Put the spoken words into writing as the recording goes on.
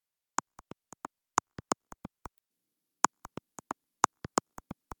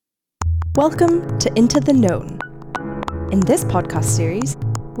Welcome to Into the Known. In this podcast series,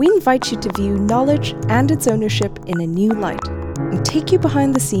 we invite you to view knowledge and its ownership in a new light and take you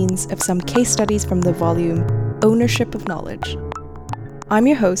behind the scenes of some case studies from the volume Ownership of Knowledge. I'm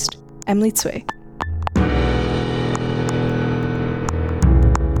your host, Emily Tsui.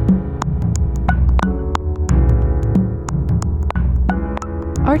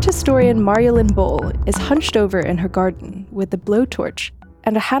 Art historian Marjolijn Bol is hunched over in her garden with a blowtorch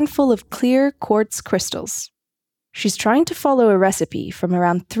and a handful of clear quartz crystals. She's trying to follow a recipe from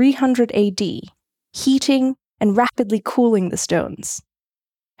around 300 AD, heating and rapidly cooling the stones.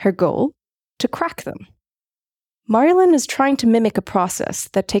 Her goal? To crack them. Marjolijn is trying to mimic a process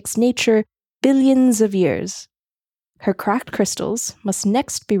that takes nature billions of years. Her cracked crystals must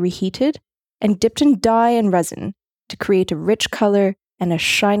next be reheated and dipped in dye and resin to create a rich color and a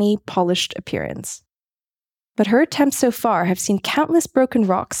shiny, polished appearance. But her attempts so far have seen countless broken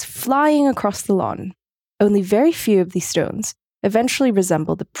rocks flying across the lawn. Only very few of these stones eventually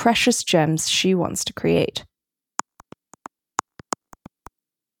resemble the precious gems she wants to create.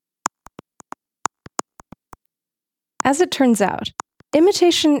 As it turns out,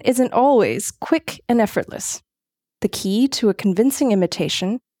 imitation isn't always quick and effortless. The key to a convincing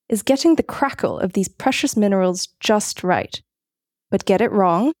imitation is getting the crackle of these precious minerals just right. But get it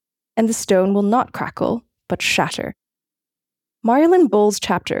wrong, and the stone will not crackle, but shatter. Marjolijn Bol's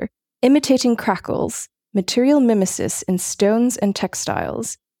chapter, Imitating Crackles, Material Mimesis in Stones and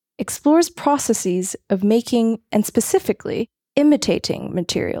Textiles, explores processes of making, and specifically, imitating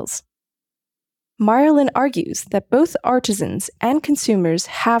materials. Marjolijn argues that both artisans and consumers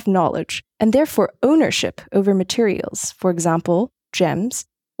have knowledge, and therefore ownership over materials, for example, gems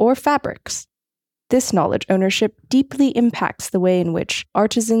or fabrics. This knowledge ownership deeply impacts the way in which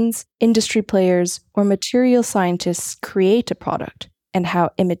artisans, industry players, or material scientists create a product, and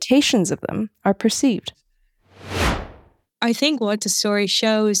how imitations of them are perceived. I think what the story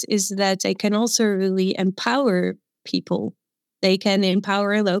shows is that they can also really empower people. They can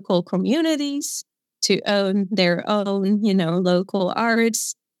empower local communities to own their own, local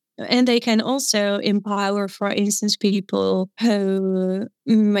arts. And they can also empower, for instance, people who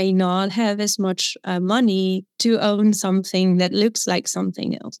may not have as much money to own something that looks like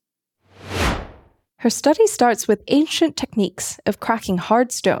something else. Her study starts with ancient techniques of cracking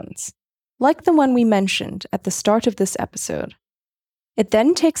hard stones, like the one we mentioned at the start of this episode. It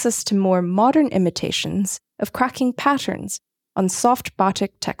then takes us to more modern imitations of cracking patterns on soft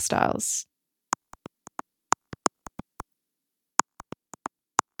batik textiles.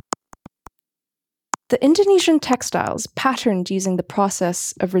 The Indonesian textiles patterned using the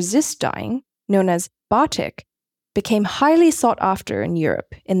process of resist dyeing, known as batik, became highly sought after in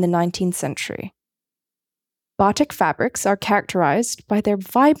Europe in the 19th century. Batik fabrics are characterized by their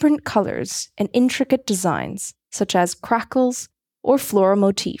vibrant colors and intricate designs, such as crackles or floral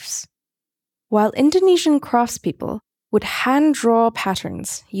motifs. While Indonesian craftspeople would hand-draw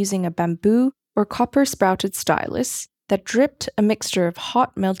patterns using a bamboo or copper-sprouted stylus that dripped a mixture of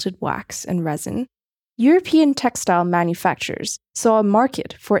hot melted wax and resin, European textile manufacturers saw a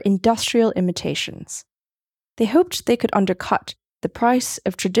market for industrial imitations. They hoped they could undercut the price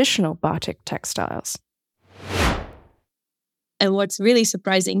of traditional batik textiles. And what's really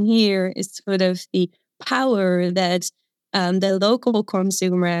surprising here is sort of the power that the local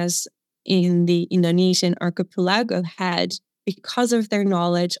consumers in the Indonesian archipelago had because of their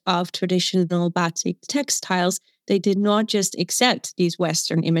knowledge of traditional batik textiles. They did not just accept these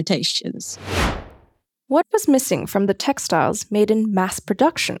Western imitations. What was missing from the textiles made in mass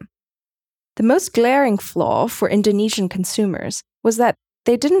production? The most glaring flaw for Indonesian consumers was that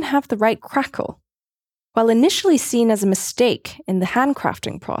they didn't have the right crackle. While initially seen as a mistake in the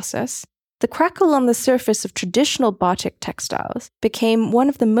handcrafting process, the crackle on the surface of traditional batik textiles became one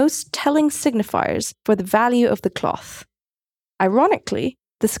of the most telling signifiers for the value of the cloth. Ironically,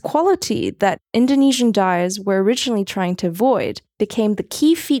 this quality that Indonesian dyers were originally trying to avoid became the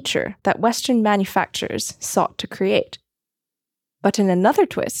key feature that Western manufacturers sought to create. But in another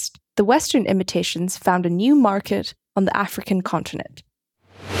twist, the Western imitations found a new market on the African continent.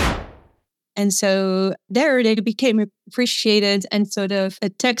 And so there they became appreciated and sort of a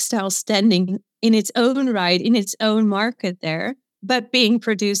textile standing in its own right, in its own market there, but being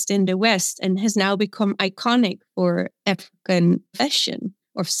produced in the West and has now become iconic for African fashion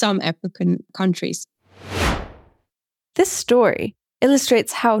of some African countries. This story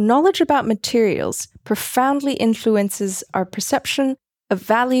illustrates how knowledge about materials profoundly influences our perception of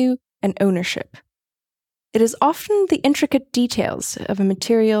value and ownership. It is often the intricate details of a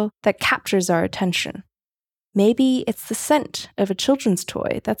material that captures our attention. Maybe it's the scent of a children's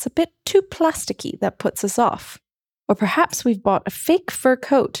toy that's a bit too plasticky that puts us off. Or perhaps we've bought a fake fur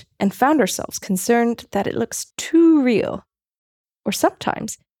coat and found ourselves concerned that it looks too real. Or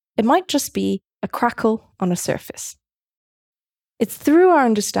sometimes it might just be a crackle on a surface. It's through our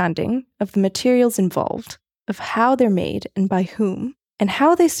understanding of the materials involved, of how they're made and by whom, and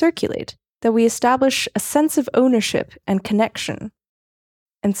how they circulate, that we establish a sense of ownership and connection.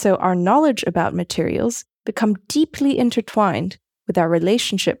 And so our knowledge about materials become deeply intertwined with our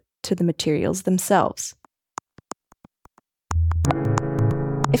relationship to the materials themselves.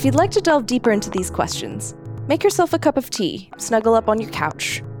 If you'd like to delve deeper into these questions, make yourself a cup of tea, snuggle up on your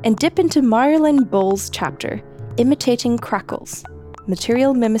couch, and dip into Marilyn Bohl's chapter, Imitating Crackles,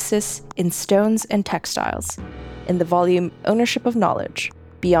 Material Mimesis in Stones and Textiles, in the volume Ownership of Knowledge,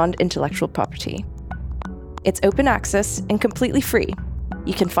 Beyond Intellectual Property. It's open access and completely free.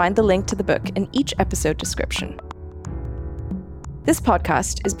 You can find the link to the book in each episode description. This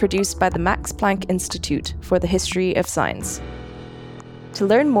podcast is produced by the Max Planck Institute for the History of Science. To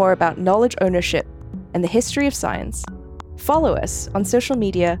learn more about knowledge ownership and the history of science, follow us on social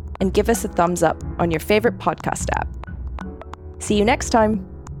media and give us a thumbs up on your favorite podcast app. See you next time.